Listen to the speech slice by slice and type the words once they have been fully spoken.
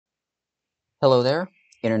Hello there,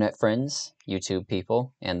 internet friends, YouTube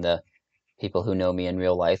people, and the people who know me in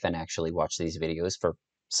real life and actually watch these videos for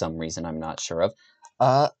some reason I'm not sure of.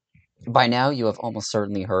 Uh, by now you have almost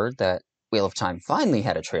certainly heard that Wheel of Time finally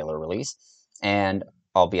had a trailer release, and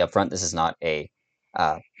I'll be upfront, this is not a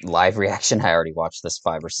live reaction. I already watched this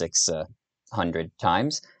 5 or 6 hundred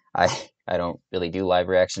times. I don't really do live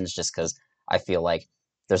reactions just because I feel like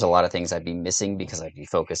there's a lot of things I'd be missing because I'd be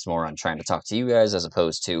focused more on trying to talk to you guys as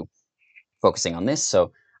opposed to focusing on this.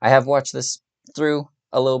 So I have watched this through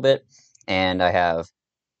a little bit, and I have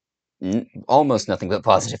almost nothing but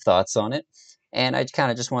positive thoughts on it. And I kind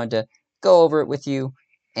of just wanted to go over it with you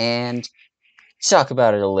and talk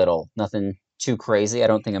about it a little. Nothing too crazy. I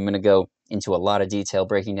don't think I'm going to go into a lot of detail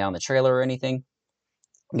breaking down the trailer or anything,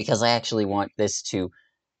 because I actually want this to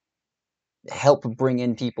help bring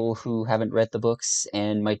in people who haven't read the books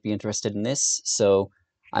and might be interested in this. So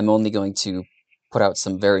I'm only going to put out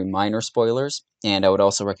some very minor spoilers, and I would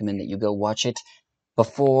also recommend that you go watch it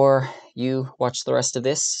before you watch the rest of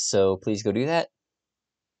this, so please go do that.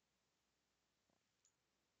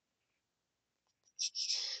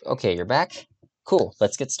 Okay, you're back. Cool,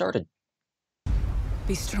 let's get started.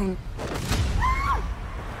 Be strong.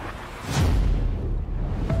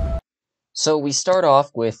 So we start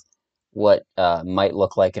off with what might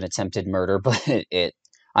look like an attempted murder, but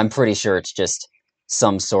I'm pretty sure it's just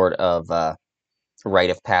some sort of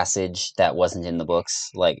rite of passage that wasn't in the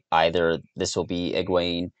books. Like, either this will be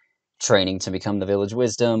Egwene training to become the village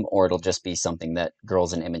wisdom, or it'll just be something that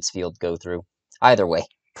girls in Emmons Field go through. Either way,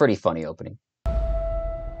 pretty funny opening.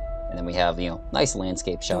 And then we have, nice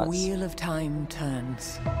landscape shots. The wheel of time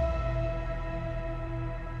turns,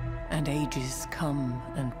 and ages come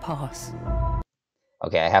and pass.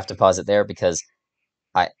 Okay, I have to pause it there because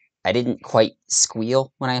I I didn't quite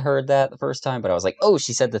squeal when I heard that the first time, but I was like, oh,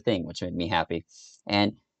 she said the thing, which made me happy.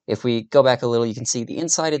 And if we go back a little, you can see the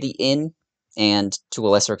inside of the inn, and to a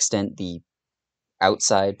lesser extent, the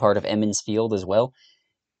outside part of Emmons Field as well.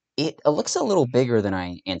 It looks a little bigger than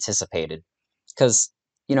I anticipated, because,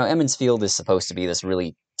 Emmons Field is supposed to be this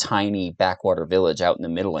really tiny backwater village out in the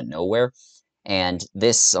middle of nowhere, and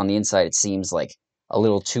this, on the inside, it seems like a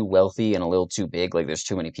little too wealthy and a little too big, like there's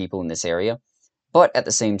too many people in this area. But at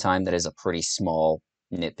the same time, that is a pretty small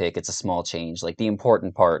nitpick. It's a small change. Like, the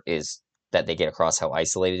important part is that they get across how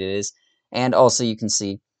isolated it is. And also, you can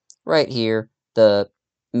see right here the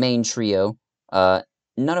main trio,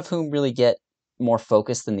 none of whom really get more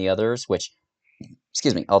focus than the others, which,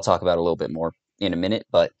 excuse me, I'll talk about a little bit more in a minute,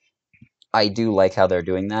 but I do like how they're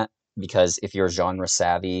doing that, because if you're genre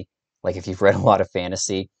savvy, like if you've read a lot of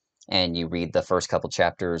fantasy and you read the first couple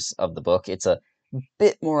chapters of the book, it's a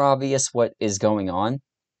bit more obvious what is going on,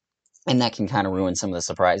 and that can kind of ruin some of the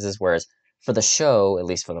surprises. Whereas for the show, at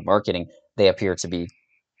least for the marketing, they appear to be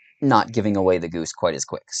not giving away the goose quite as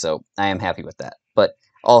quick. So I am happy with that. But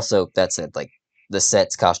also, that said, like, the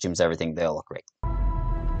sets, costumes, everything, they all look great.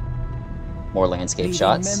 More landscape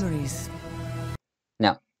shots. Memories.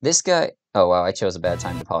 Now, this guy... Oh, wow, I chose a bad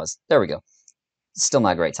time to pause. There we go. Still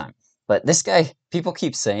not a great time. But this guy, people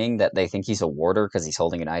keep saying that they think he's a warder because he's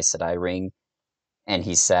holding an Aes Sedai ring, and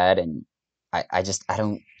he's sad, and I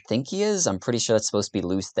don't think he is. I'm pretty sure that's supposed to be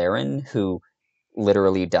Lews Therin, who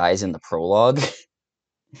literally dies in the prologue.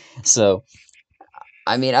 So,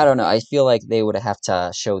 I mean, I don't know. I feel like they would have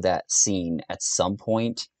to show that scene at some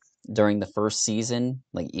point during the first season,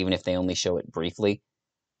 like, even if they only show it briefly.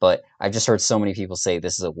 But I've just heard so many people say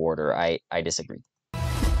this is a warder. I disagree.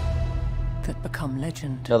 That become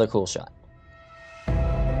legend. Another cool shot.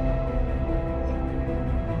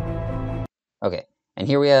 Okay, and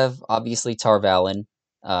here we have, obviously, Tar Valon,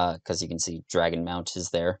 because you can see Dragon Mount is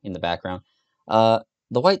there in the background. The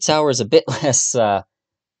White Tower is a bit less,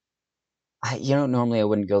 normally I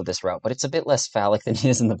wouldn't go this route, but it's a bit less phallic than it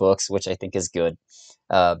is in the books, which I think is good,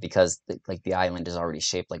 because, the island is already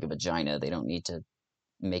shaped like a vagina. They don't need to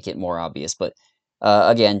make it more obvious, but,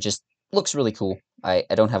 again, just looks really cool. I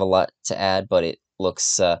don't have a lot to add, but it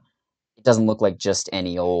looks, it doesn't look like just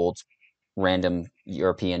any old random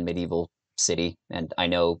European medieval city, and I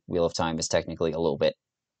know Wheel of Time is technically a little bit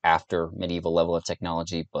after medieval level of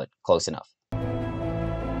technology, but close enough.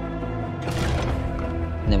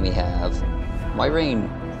 And then we have Moiraine.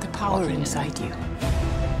 The power inside you.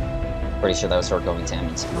 Pretty sure that was her going to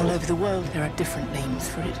Emmons. All over the world, there are different names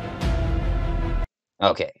for it.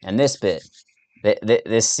 Okay, and this bit,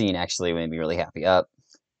 this scene actually made me really happy. I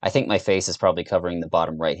think my face is probably covering the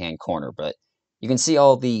bottom right-hand corner, but you can see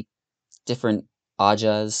all the different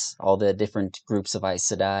Ajas, all the different groups of Aes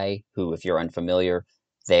Sedai, who, if you're unfamiliar,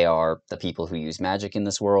 they are the people who use magic in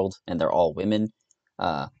this world, and they're all women.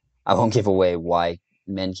 I won't give away why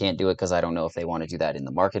men can't do it because I don't know if they want to do that in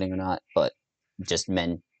the marketing or not, but just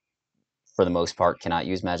men for the most part cannot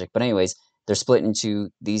use magic. But anyways, they're split into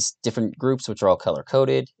these different groups, which are all color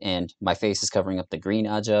coded, and my face is covering up the green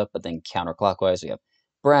Aja, but then counterclockwise we have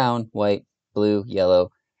brown, white, blue, yellow,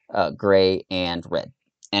 gray, and red.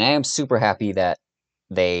 And I am super happy that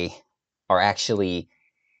they are actually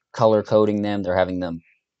color coding them. They're having them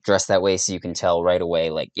dressed that way so you can tell right away,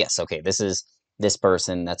 like, yes, okay, this is this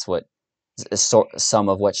person. That's what some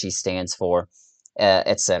of what she stands for,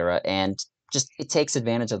 etc. And just it takes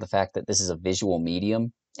advantage of the fact that this is a visual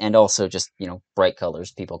medium, and also just bright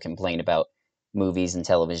colors. People complain about movies and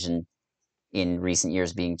television in recent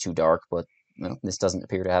years being too dark, but this doesn't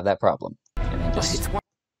appear to have that problem. And then just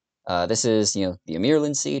this is the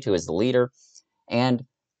Amirlan seed, who is the leader, and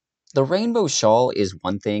the rainbow shawl is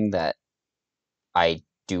one thing that I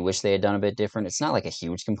do wish they had done a bit different. It's not like a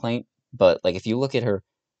huge complaint, but like if you look at her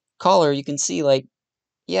collar, you can see like,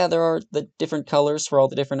 yeah, there are the different colors for all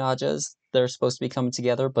the different Ajas. They're supposed to be coming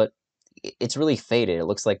together, but it's really faded. It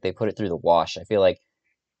looks like they put it through the wash. I feel like,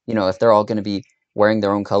 if they're all going to be wearing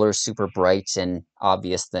their own colors super bright and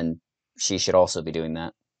obvious, then she should also be doing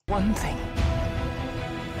that. One thing.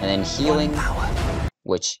 And then healing,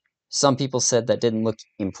 which some people said that didn't look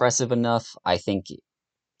impressive enough. I think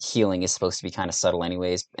healing is supposed to be kind of subtle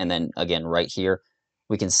anyways. And then again, right here,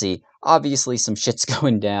 we can see obviously some shit's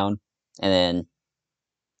going down, and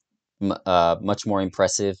then much more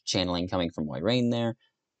impressive channeling coming from White Rain there.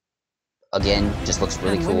 Again, just looks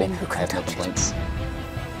really cool. I have no complaints.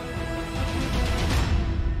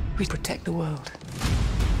 We protect the world.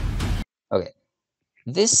 Okay.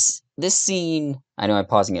 This scene, I know I'm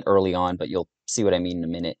pausing it early on, but you'll see what I mean in a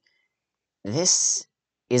minute. This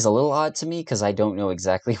is a little odd to me because I don't know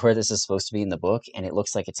exactly where this is supposed to be in the book, and it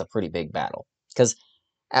looks like it's a pretty big battle. Because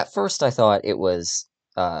at first I thought it was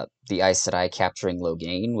the Aes Sedai capturing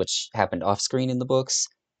Logain, which happened off screen in the books,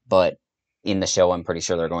 but in the show I'm pretty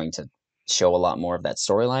sure they're going to show a lot more of that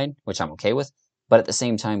storyline, which I'm okay with. But at the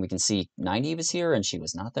same time, we can see Nynaeve is here, and she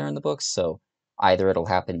was not there in the books, so either it'll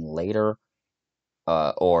happen later,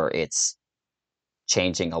 or it's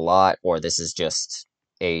changing a lot, or this is just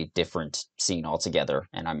a different scene altogether,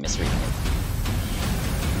 and I'm misreading it.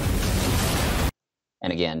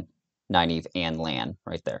 And again, Nynaeve and Lan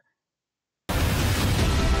right there.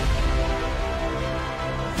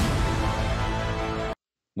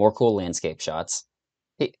 More cool landscape shots.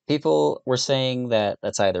 People were saying that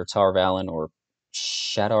that's either Tar Valon or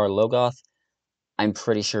Shadar Logoth. I'm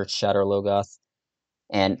pretty sure it's Shadar Logoth.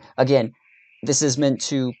 And again, this is meant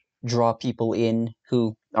to draw people in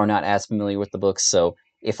who are not as familiar with the books, so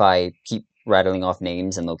if I keep rattling off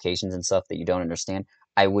names and locations and stuff that you don't understand,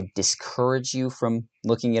 I would discourage you from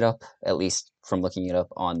looking it up, at least from looking it up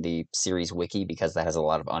on the series wiki, because that has a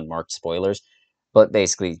lot of unmarked spoilers. But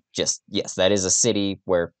basically, just, yes, that is a city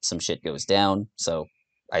where some shit goes down, so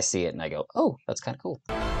I see it and I go, oh, that's kind of cool.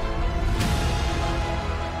 No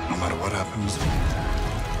matter what happens,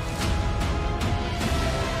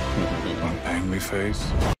 don't bang me face.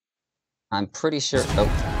 I'm pretty sure, oh,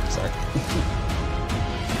 sorry.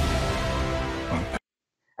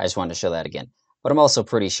 I just wanted to show that again. But I'm also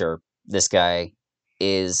pretty sure this guy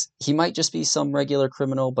he might just be some regular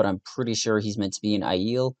criminal, but I'm pretty sure he's meant to be an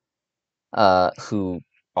Aiel, who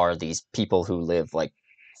are these people who live, like,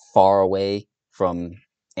 far away from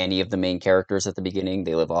any of the main characters at the beginning.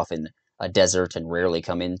 They live off in a desert and rarely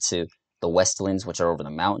come into the Westlands, which are over the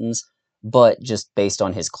mountains. But just based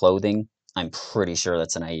on his clothing, I'm pretty sure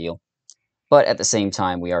that's an Aiel. But at the same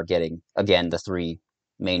time, we are getting, again, the three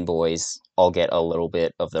main boys all get a little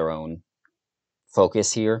bit of their own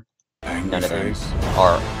focus here. None of them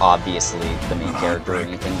are obviously the main character or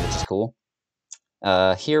anything, which is cool.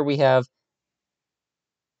 Here we have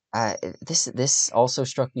this also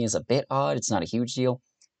struck me as a bit odd. It's not a huge deal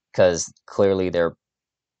because clearly they're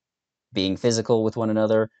being physical with one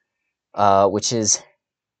another, which is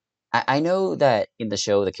I know that in the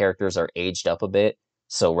show the characters are aged up a bit,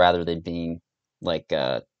 so rather than being like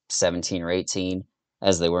 17 or 18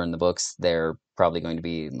 as they were in the books, they're probably going to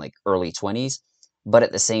be in like early 20s. But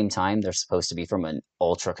at the same time, they're supposed to be from an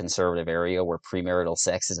ultra conservative area where premarital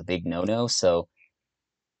sex is a big no-no. So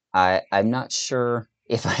I'm not sure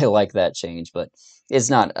if I like that change, but it's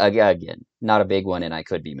not, again, not a big one, and I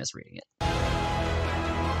could be misreading it.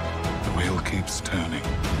 The wheel keeps turning.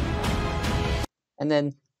 And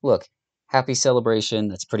then, look, Happy Celebration,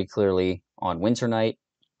 that's pretty clearly on Winter Night,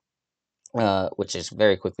 which is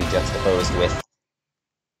very quickly juxtaposed with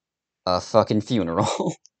a fucking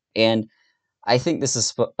funeral. And I think this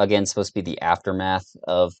is, again, supposed to be the aftermath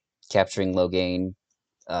of capturing Logain,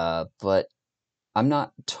 but I'm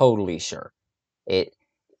not totally sure. it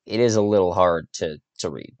it is a little hard to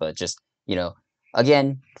read, but just,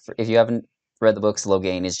 again, if you haven't read the books,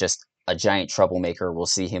 Logain is just a giant troublemaker. We'll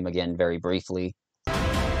see him again very briefly.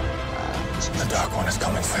 The Dark One is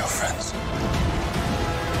coming for your friends.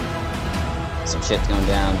 Some shit's going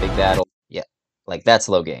down, big battle. Yeah, like that's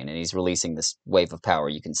Logain, and he's releasing this wave of power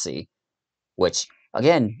you can see, which,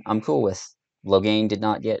 again, I'm cool with. Logain did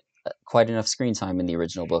not get quite enough screen time in the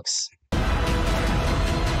original books. The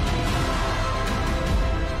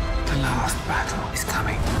last battle is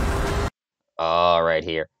coming. All right,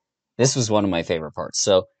 here. This was one of my favorite parts.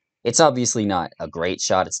 So it's obviously not a great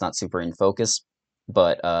shot. It's not super in focus,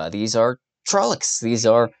 but these are Trollocs. These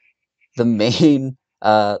are the main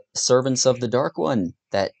servants of the Dark One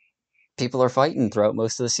that people are fighting throughout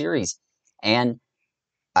most of the series. And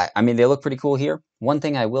I mean, they look pretty cool here. One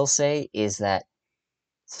thing I will say is that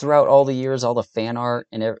throughout all the years, all the fan art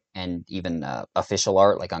and even official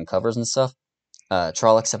art, like on covers and stuff,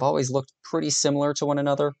 Trollocs have always looked pretty similar to one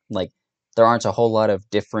another. Like, there aren't a whole lot of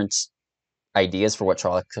different ideas for what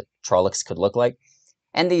Trollocs could look like,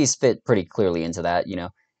 and these fit pretty clearly into that.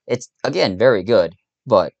 It's, again, very good,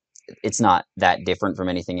 but it's not that different from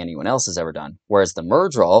anything anyone else has ever done. Whereas the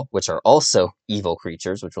Murdral, which are also evil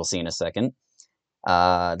creatures, which we'll see in a second,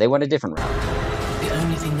 they went a different route. The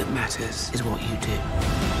only thing that matters is what you do.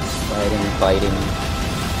 Fighting.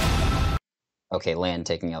 Okay, Lan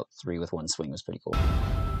taking out 3 with one swing was pretty cool.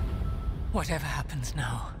 Whatever happens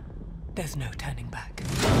now, there's no turning back.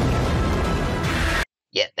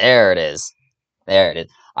 Yeah, there it is. There it is.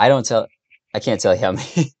 I can't tell you how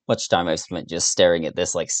much time I've spent just staring at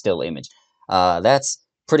this, like, still image. That's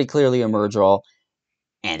pretty clearly a Murdral,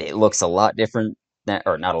 and it looks a lot different,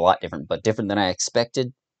 or not a lot different, but different than I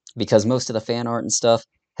expected, because most of the fan art and stuff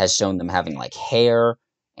has shown them having, like, hair,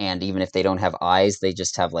 and even if they don't have eyes, they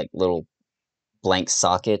just have, like, little blank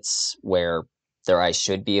sockets where their eyes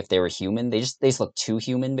should be if they were human. They just look too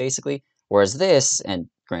human, basically. Whereas this, and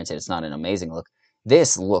granted, it's not an amazing look,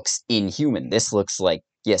 this looks inhuman. This looks like,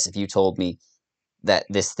 yes, if you told me that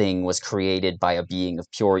this thing was created by a being of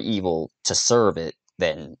pure evil to serve it,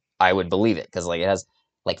 then I would believe it, because, like, it has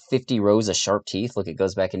like 50 rows of sharp teeth. Look, it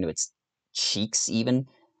goes back into its cheeks even.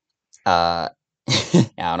 I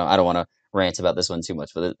don't know. I don't want to rant about this one too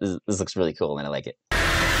much, but this looks really cool, and I like it.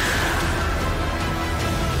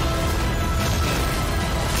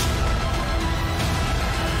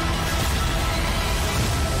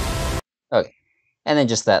 Okay, and then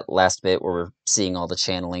just that last bit where we're seeing all the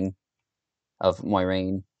channeling of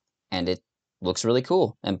Moiraine, and it looks really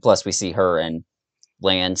cool. And plus, we see her and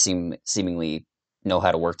Lan seemingly know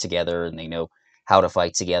how to work together, and they know how to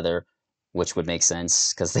fight together, which would make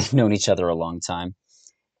sense because they've known each other a long time.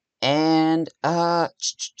 And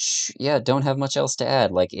yeah, don't have much else to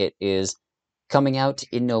add. Like, it is coming out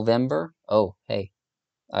in November. Oh, hey,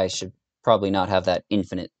 I should probably not have that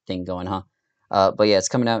infinite thing going, huh? But yeah, it's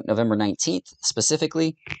coming out November 19th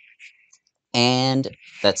specifically, and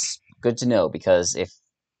that's good to know, because if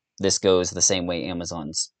this goes the same way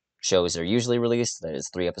Amazon's shows are usually released, that is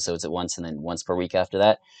 3 episodes at once and then once per week after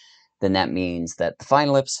that, then that means that the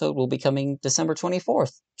final episode will be coming December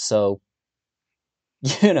 24th. So,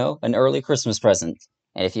 an early Christmas present.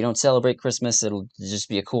 And if you don't celebrate Christmas, it'll just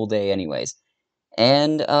be a cool day anyways.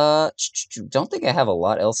 And don't think I have a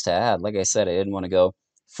lot else to add. Like I said, I didn't want to go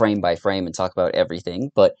frame by frame and talk about everything,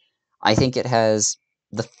 but I think it has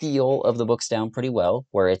the feel of the books down pretty well,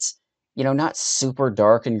 where it's, not super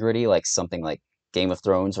dark and gritty like something like Game of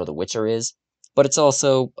Thrones or The Witcher is, but it's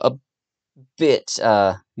also a bit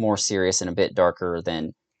more serious and a bit darker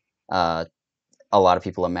than uh, a lot of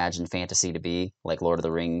people imagine fantasy to be, like Lord of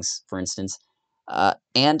the Rings, for instance.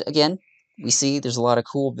 And again, we see there's a lot of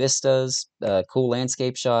cool vistas, cool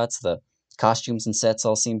landscape shots. The costumes and sets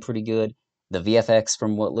all seem pretty good. The VFX,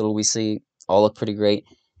 from what little we see, all look pretty great.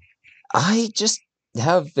 I just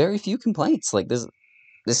have very few complaints. Like, this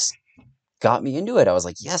got me into it. I was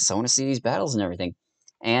like, yes, I want to see these battles and everything.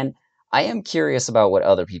 And I am curious about what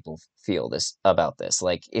other people feel about this.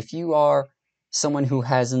 Like, if you are someone who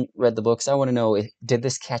hasn't read the books, I want to know, did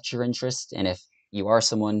this catch your interest? And if you are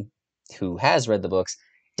someone who has read the books,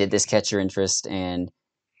 did this catch your interest? And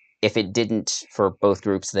if it didn't for both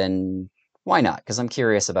groups, then why not? Because I'm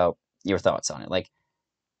curious about your thoughts on it. Like,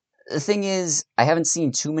 the thing is, I haven't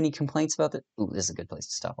seen too many complaints about it. Ooh, this is a good place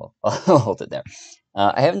to stop. I'll hold it there.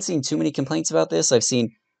 I haven't seen too many complaints about this. I've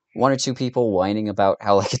seen 1 or 2 people whining about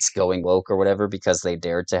how, like, it's going woke or whatever because they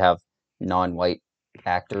dared to have non-white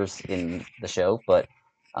actors in the show. But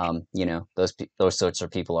those sorts of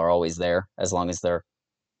people are always there, as long as they're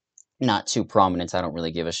not too prominent. I don't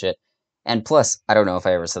really give a shit. And plus, I don't know if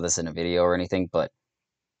I ever said this in a video or anything, but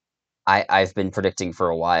I've been predicting for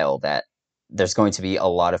a while that there's going to be a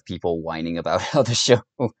lot of people whining about how the show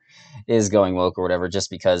is going woke or whatever, just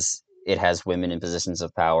because it has women in positions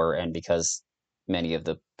of power and because many of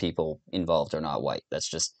the people involved are not white. That's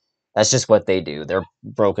just what they do. They're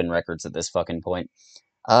broken records at this fucking point.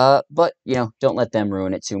 But don't let them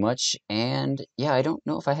ruin it too much. And yeah, I don't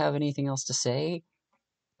know if I have anything else to say.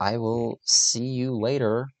 I will see you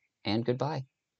later, and goodbye.